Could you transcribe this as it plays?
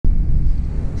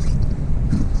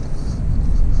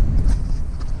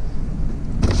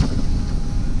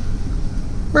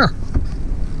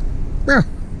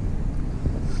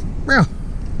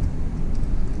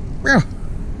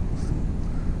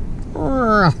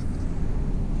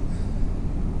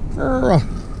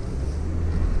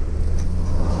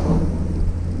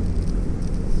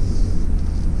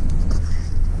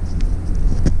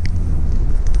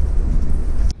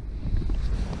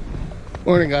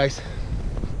Morning, guys.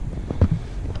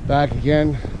 Back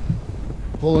again,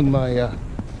 pulling my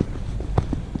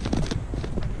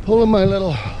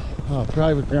little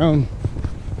private ground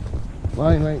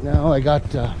line right now. I got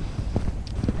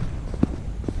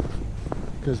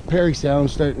because Perry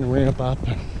Sound's starting to ramp up,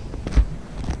 and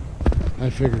I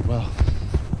figured, well,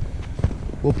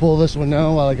 we'll pull this one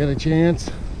now while I get a chance.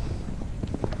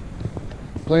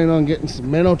 Planning on getting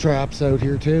some minnow traps out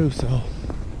here too, so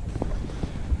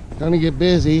gonna get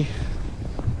busy.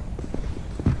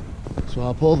 So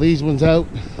I'll pull these ones out.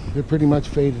 They're pretty much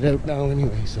faded out now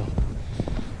anyway, so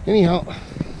anyhow,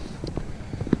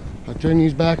 I'll turn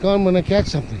these back on when I catch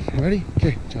something. Ready?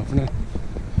 Okay, ciao for now.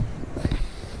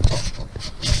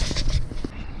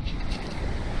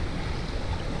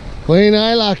 Plain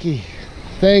eye lucky,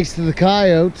 thanks to the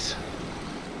coyotes.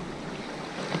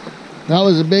 That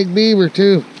was a big beaver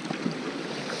too.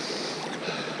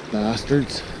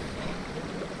 Bastards.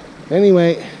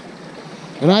 Anyway,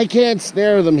 and I can't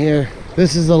snare them here.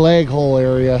 This is a leg hole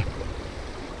area.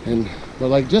 But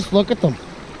like, just look at them.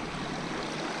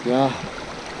 Yeah.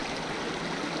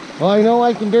 Well, I know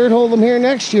I can dirt hole them here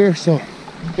next year, so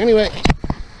anyway,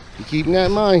 keeping that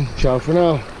in mind. Ciao for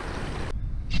now.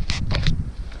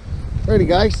 Alrighty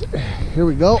guys, here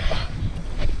we go.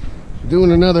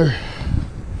 Doing another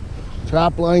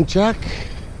trap line check.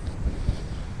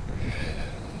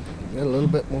 Got a little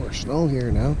bit more snow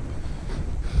here now.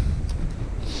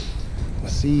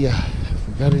 Let's see if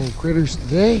we got any critters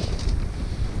today.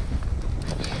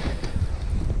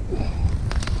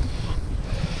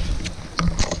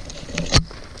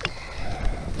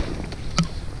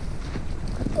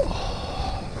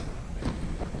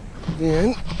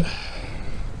 And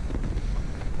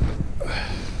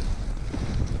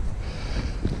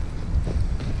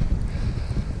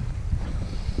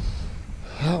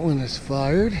that one is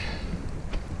fired.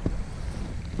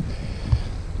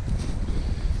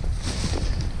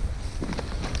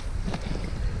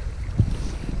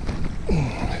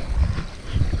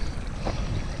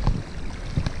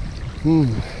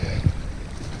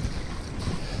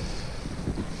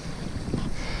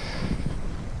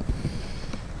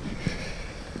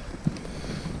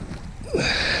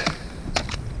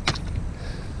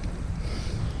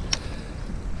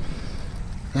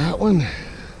 That one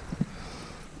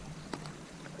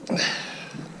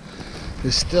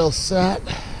is still set.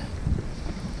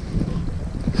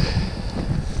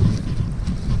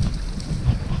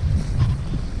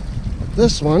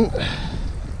 This one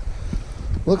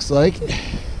looks like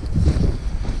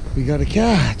we got a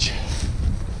catch,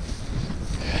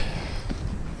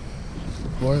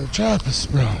 or the trap is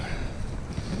sprung.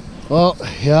 Well,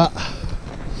 yeah,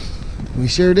 we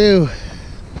sure do.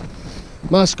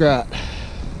 Muskrat.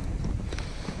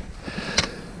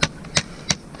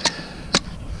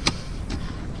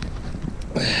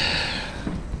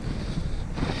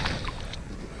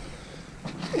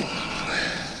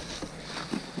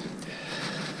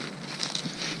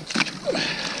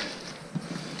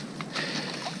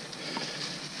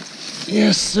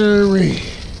 Yes, sirree.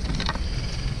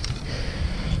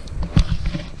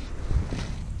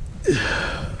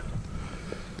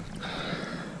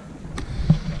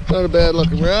 Not a bad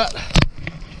looking rat.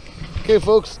 Okay,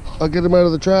 folks, I'll get him out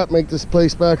of the trap, make this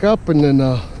place back up, and then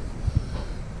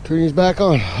turn these back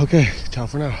on. Okay, ciao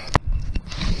for now.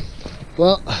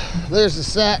 Well, there's the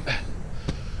set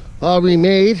all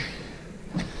remade,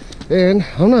 and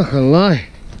I'm not gonna lie,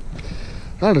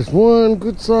 that is one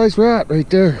good sized rat right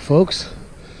there, folks.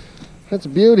 That's a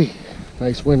beauty.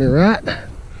 Nice winter rat.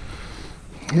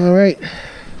 All right.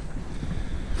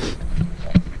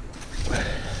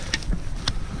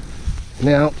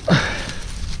 Now,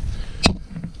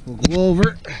 we'll go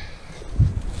over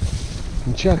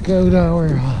and check out our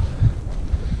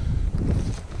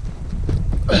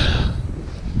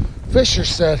Fisher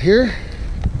set here.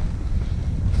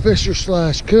 Fisher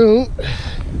 / coon.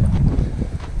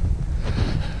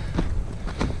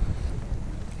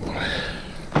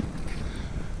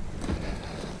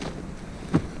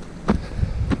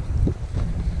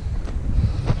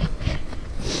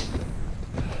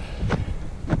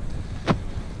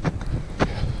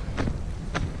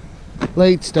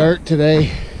 Late start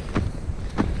today.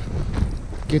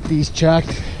 Get these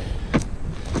checked.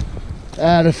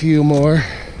 Add a few more.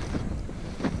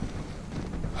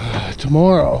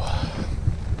 Tomorrow,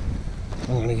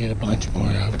 I'm gonna get a bunch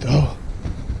more out though.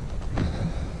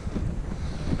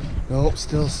 Nope,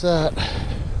 still set.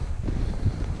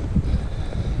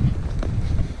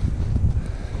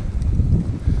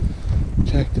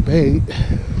 Check the bait.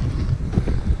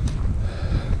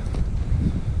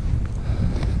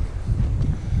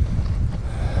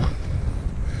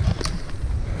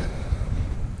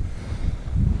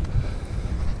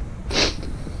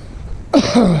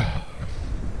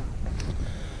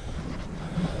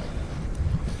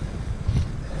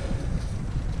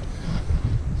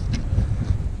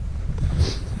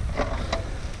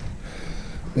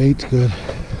 Bait's good.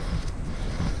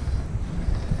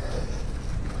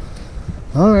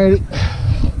 Alrighty.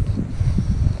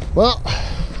 Well,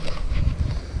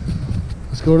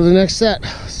 let's go to the next set.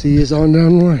 See you on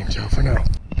down the line. Ciao for now.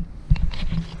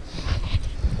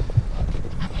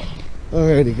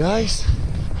 Alrighty, guys.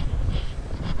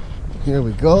 Here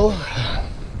we go.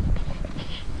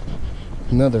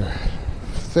 Another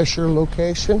Fisher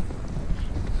location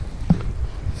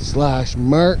 /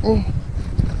 Martin.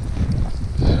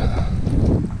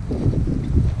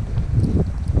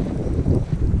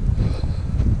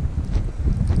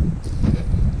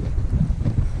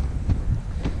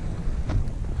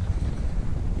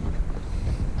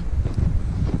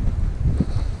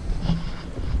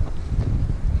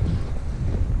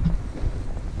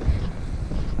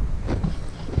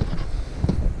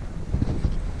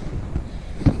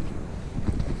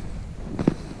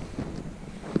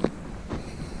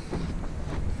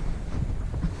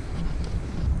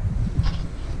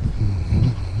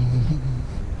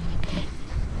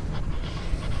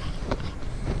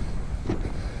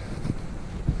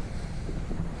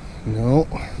 No.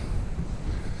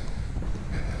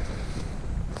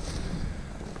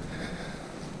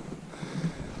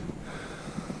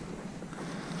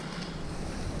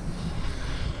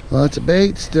 Lots of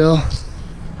bait still.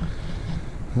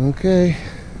 Okay.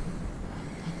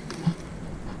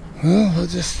 Well, we'll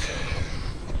just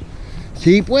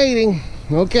keep waiting.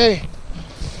 Okay.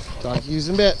 Talk to you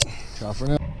in a bit. Ciao for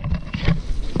now.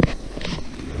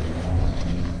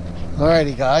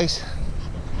 Alrighty, guys.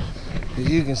 As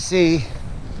you can see,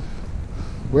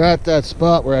 we're at that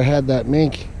spot where I had that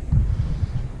mink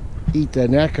eat the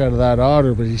neck out of that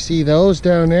otter. But you see those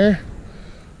down there?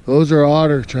 Those are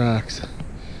otter tracks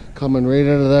coming right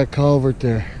out of that culvert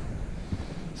there.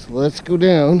 So let's go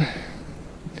down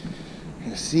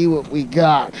and see what we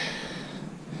got.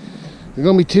 There's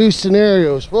gonna be two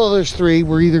scenarios. Well, there's three.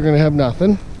 We're either gonna have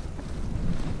nothing,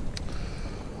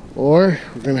 or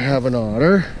we're gonna have an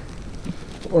otter,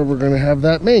 or we're gonna have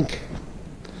that mink.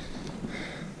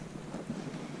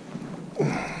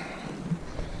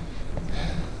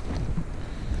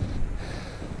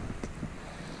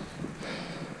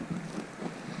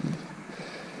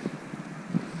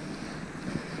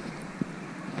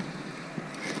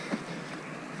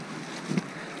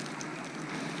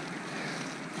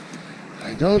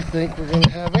 I don't think we're going to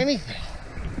have anything.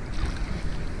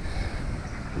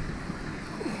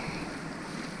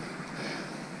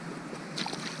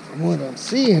 From what I'm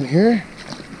seeing here.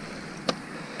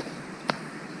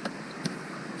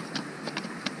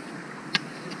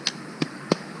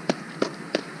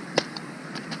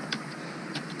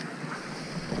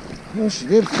 Well, she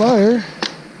did fire.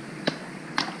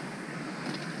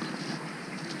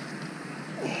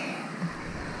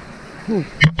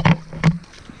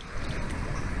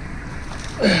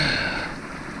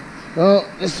 Oh,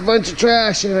 just a bunch of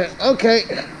trash in it. Okay.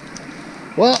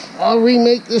 Well, I'll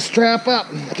remake this trap up.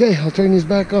 Okay, I'll turn these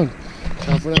back on.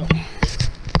 Ciao for now.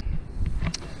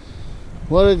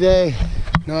 What a day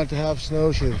not to have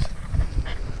snowshoes.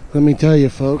 Let me tell you,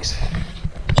 folks.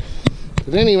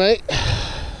 But anyway,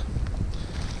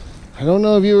 I don't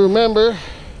know if you remember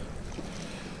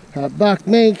that buck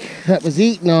mink that was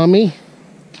eating on me.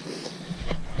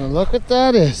 Now look what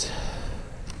that is.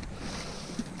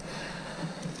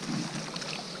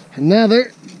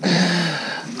 Another.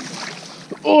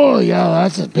 Oh yeah,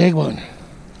 that's a big one.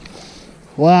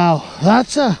 Wow,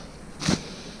 that's a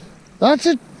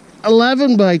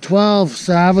 11 by 12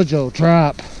 Savageau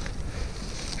trap.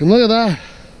 And look at that.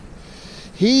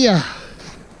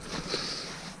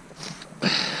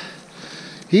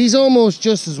 He's almost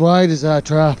just as wide as that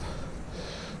trap.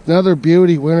 Another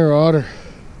beauty winter otter.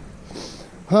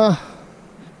 Huh.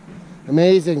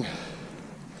 Amazing.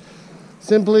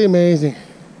 Simply amazing.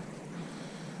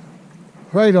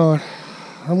 Right on.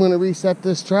 I'm going to reset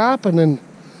this trap and then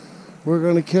we're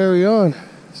going to carry on.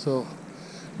 So,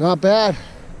 not bad.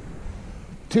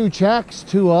 2 checks,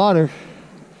 2 otter.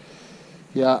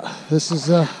 Yeah, this is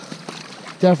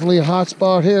definitely a hot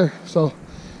spot here. So,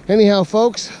 anyhow,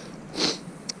 folks,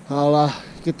 I'll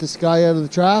get this guy out of the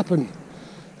trap and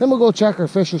then we'll go check our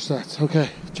Fisher sets. Okay,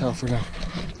 ciao for now.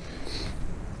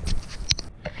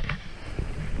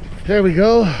 There we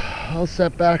go. I'll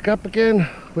set back up again,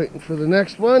 waiting for the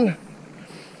next one.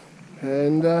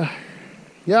 And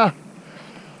yeah,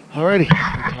 alrighty,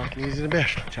 I'm talking easy in a bit.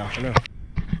 Ciao for now.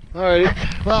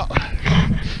 Alrighty, well,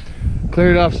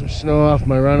 cleared off some snow off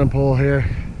my running pole here,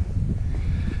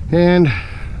 and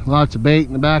Lots of bait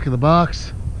in the back of the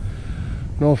box.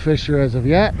 No fisher as of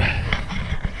yet.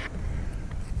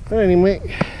 But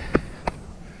anyway,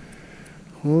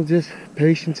 well, just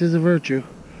patience is a virtue.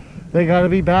 They gotta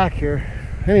be back here.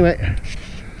 Anyway,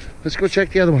 let's go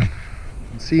check the other one.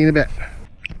 I'll see you in a bit.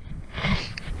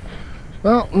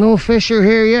 Well, no fisher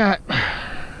here yet.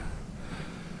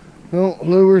 No,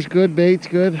 lure's good, bait's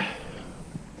good.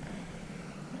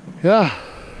 Yeah.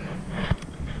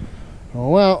 Oh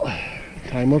well,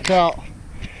 time will tell.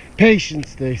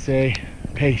 Patience, they say.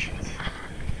 Patience.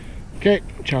 Okay,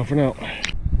 ciao for now.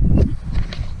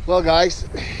 Well guys,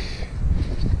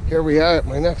 here we are at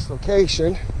my next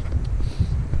location.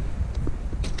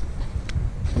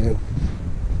 And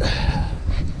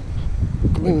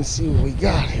I'm gonna see what we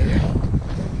got here.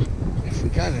 If we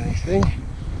got anything.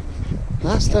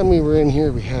 Last time we were in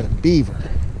here we had a beaver.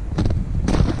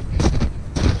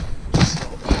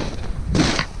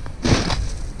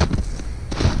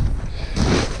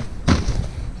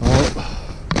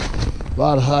 A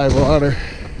lot of high water,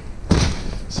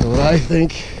 so what I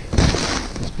think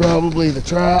is probably the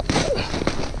trap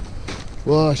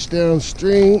washed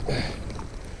downstream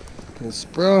and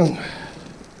sprung.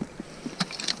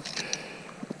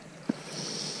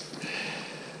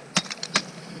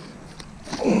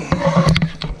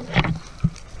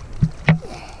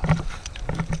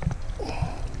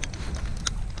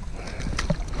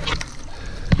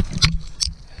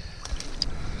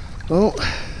 Oh,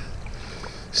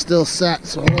 still set,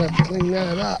 so I'm gonna have to clean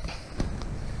that up.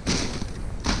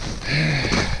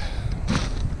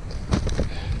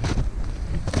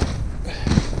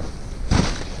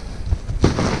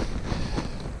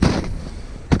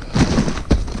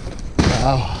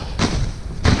 Wow,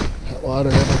 that water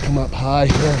ever come up high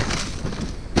here?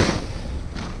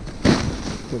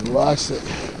 Could watch it.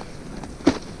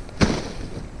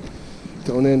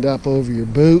 Don't end up over your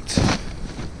boots.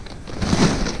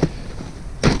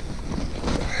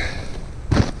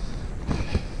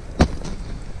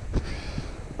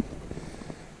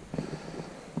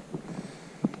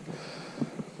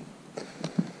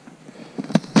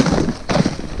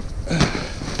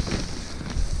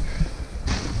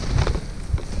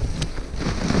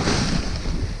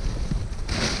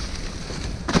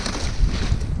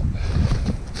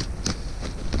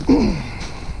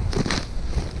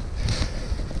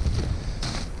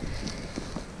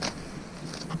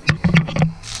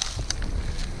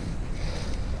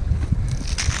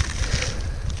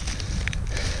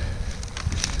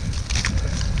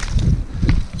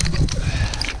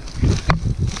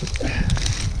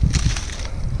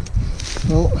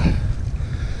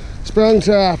 Sprung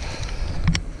trap.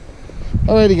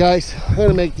 Alrighty guys, I'm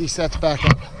gonna make these sets back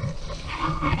up.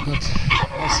 But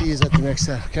I'll see you at the next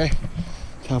set, okay?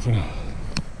 Ciao for now.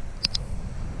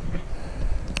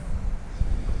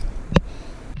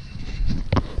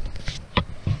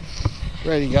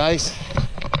 Ready guys,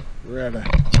 we're at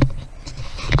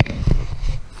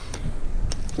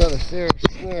another snare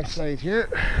site here.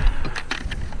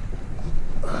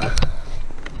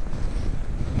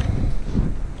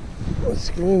 Let's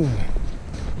go in there.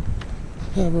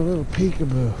 Have a little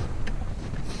peekaboo.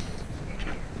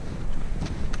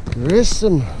 There is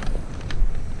some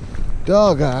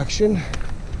dog action.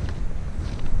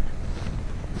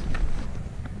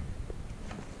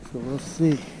 So we'll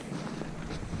see.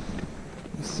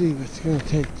 Let's see what's going to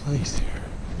take place here.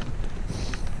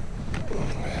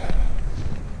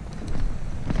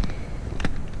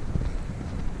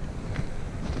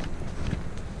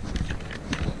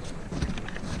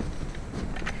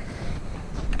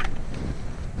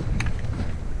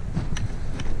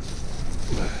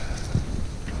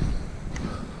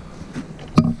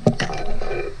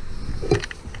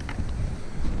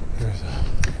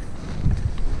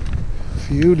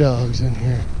 Few dogs in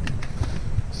here,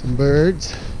 some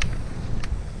birds,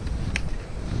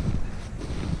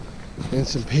 and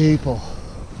some people.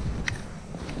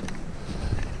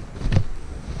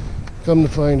 Come to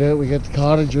find out, we got the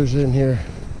cottagers in here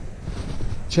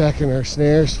checking our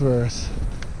snares for us,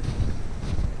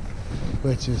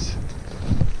 which is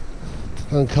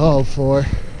uncalled for.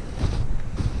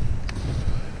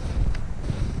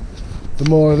 The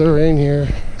more they're in here,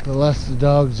 the less the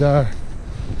dogs are.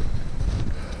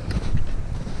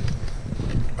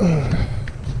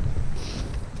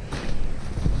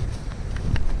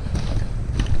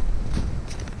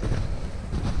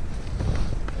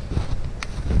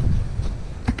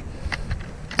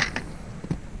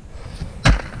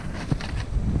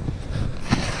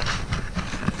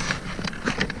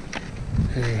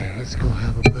 Anyway, let's go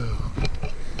have a boo.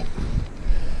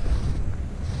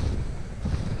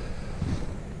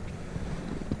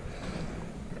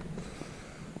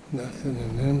 Nothing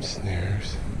in them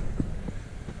snares.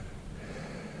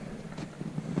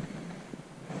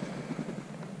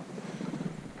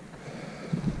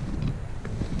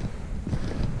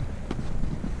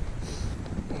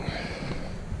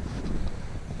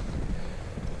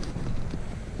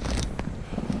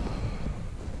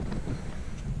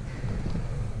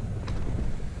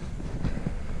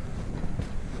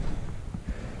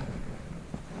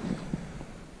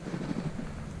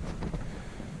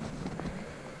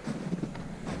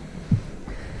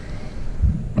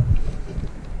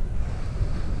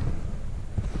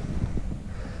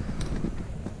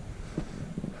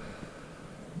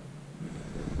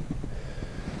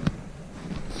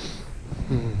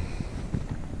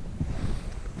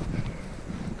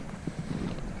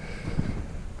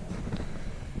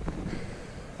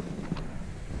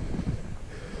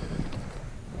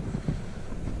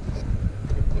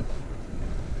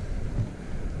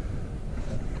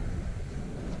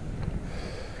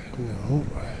 No.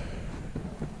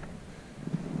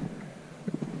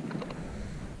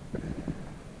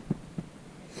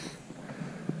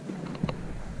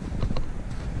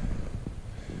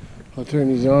 I'll turn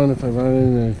these on if I run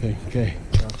into anything. Okay.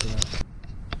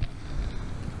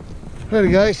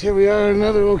 Alrighty guys, here we are at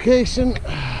another location.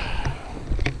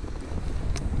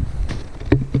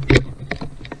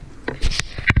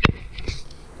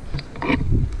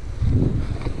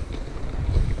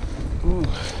 Ooh.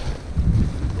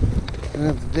 I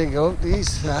have to dig out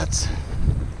these. That's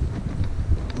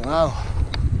wow.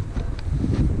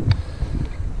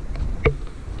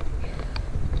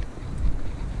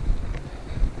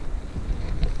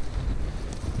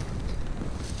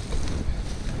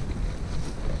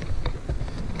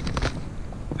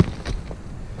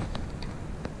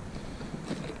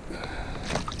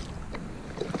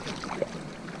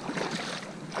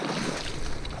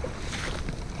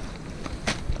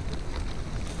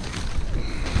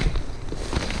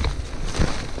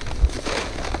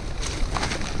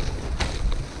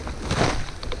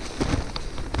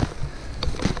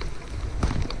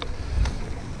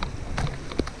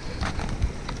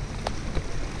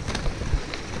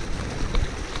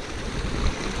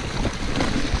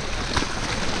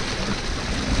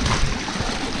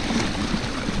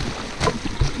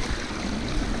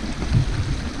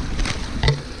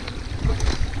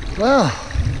 Well,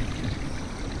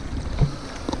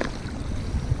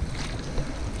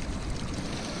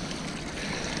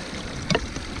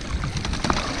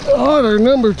 otter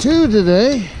number 2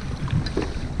 today,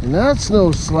 and that's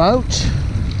no slouch.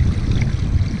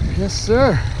 Yes,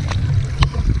 sir.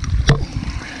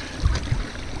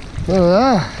 Look at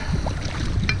that.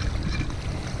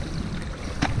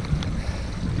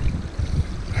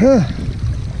 Huh.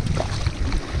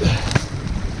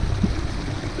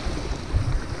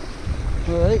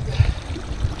 Alright,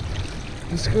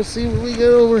 let's go see what we got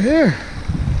over here.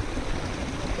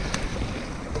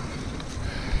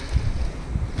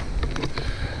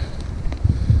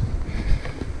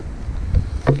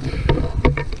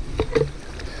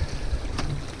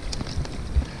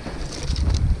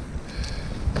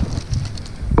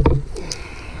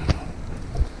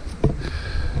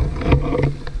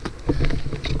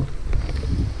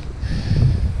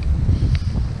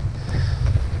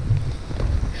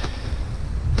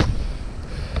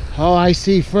 Oh, I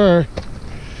see fur.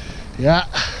 Yeah.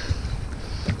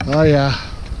 Oh, yeah.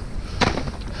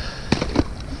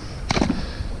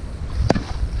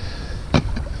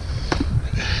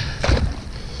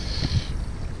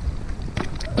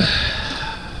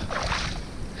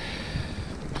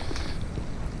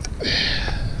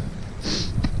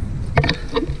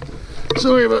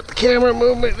 Sorry about the camera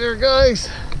movement there, guys.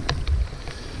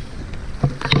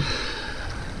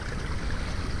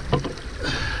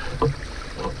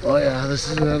 Oh yeah, this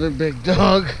is another big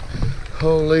dog.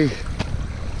 Holy.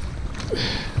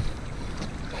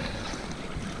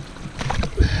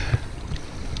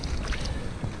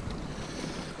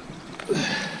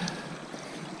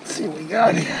 Let's see what we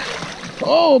got here.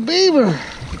 Oh, beaver.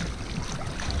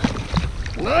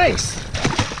 Nice.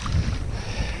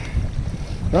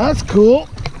 That's cool.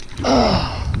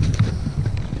 Oh,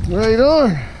 right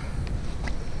on.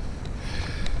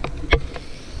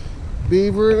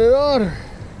 Beaver and an otter.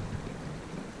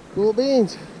 Cool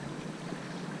beans.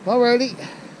 Alrighty.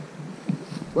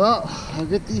 Well, I'll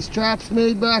get these traps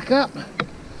made back up.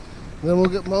 Then we'll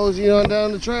get moseying on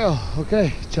down the trail.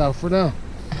 Okay, ciao for now.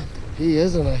 He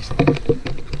is a nice one.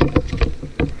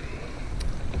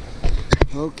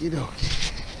 Okie dokie.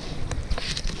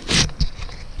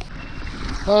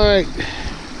 Alright.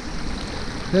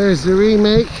 There's the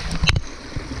remake.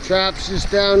 Trap's just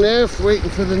down there, waiting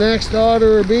for the next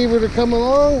otter or beaver to come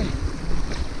along.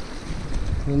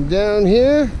 And down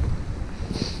here,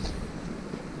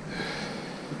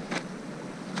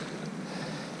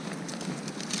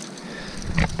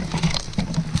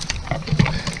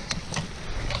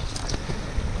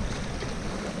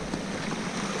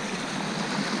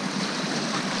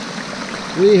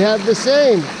 we have the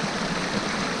same.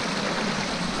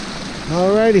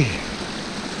 Alrighty.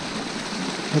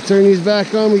 I'll turn these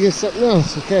back on, we get something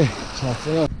else. Okay, ciao for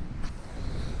now.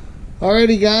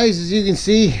 Alrighty guys, as you can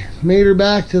see, made her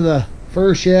back to the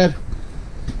fur shed.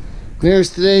 There's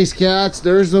today's cats.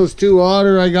 There's those two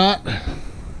otter I got.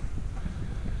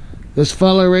 This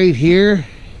fella right here,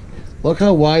 look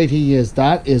how wide he is.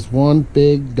 That is one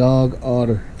big dog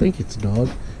otter. I think it's a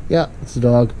dog. Yeah, it's a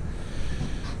dog.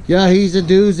 Yeah, he's a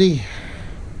doozy.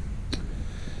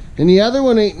 And the other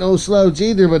one ain't no slouch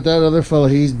either, but that other fella,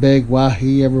 he's big. Wow,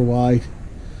 he ever wide.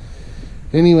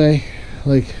 Anyway,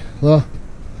 like, look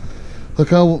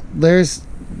how there's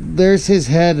his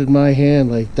head in my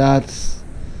hand. Like that's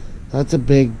a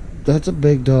big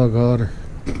dog otter.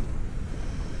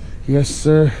 Yes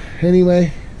sir.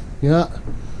 Anyway, yeah,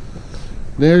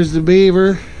 there's the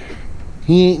beaver.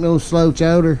 He ain't no slouch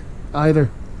outer either.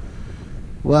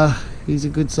 Wow, he's a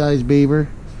good sized beaver.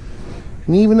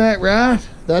 And even that rat,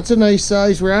 that's a nice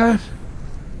sized rat.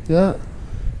 Yeah,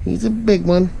 he's a big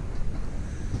one.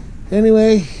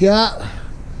 Anyway, yeah,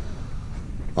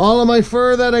 all of my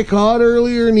fur that I caught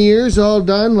earlier in the year is all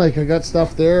done. Like, I got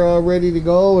stuff there all ready to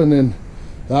go, and then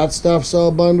that stuff's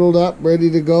all bundled up,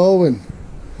 ready to go, and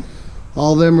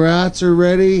all them rats are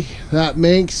ready, that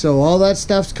mink, so all that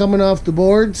stuff's coming off the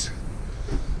boards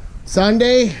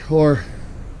Sunday, or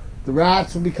the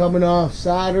rats will be coming off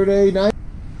Saturday night.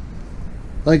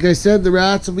 Like I said, the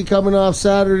rats will be coming off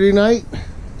Saturday night,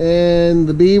 and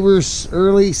the beavers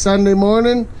early Sunday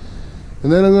morning.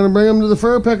 And then I'm going to bring them to the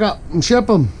fur pickup and ship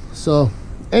them. So,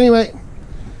 anyway,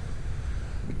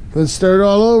 let's start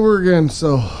all over again.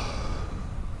 So,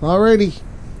 alrighty.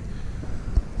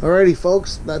 Alrighty,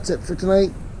 folks. That's it for tonight.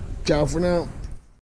 Ciao for now.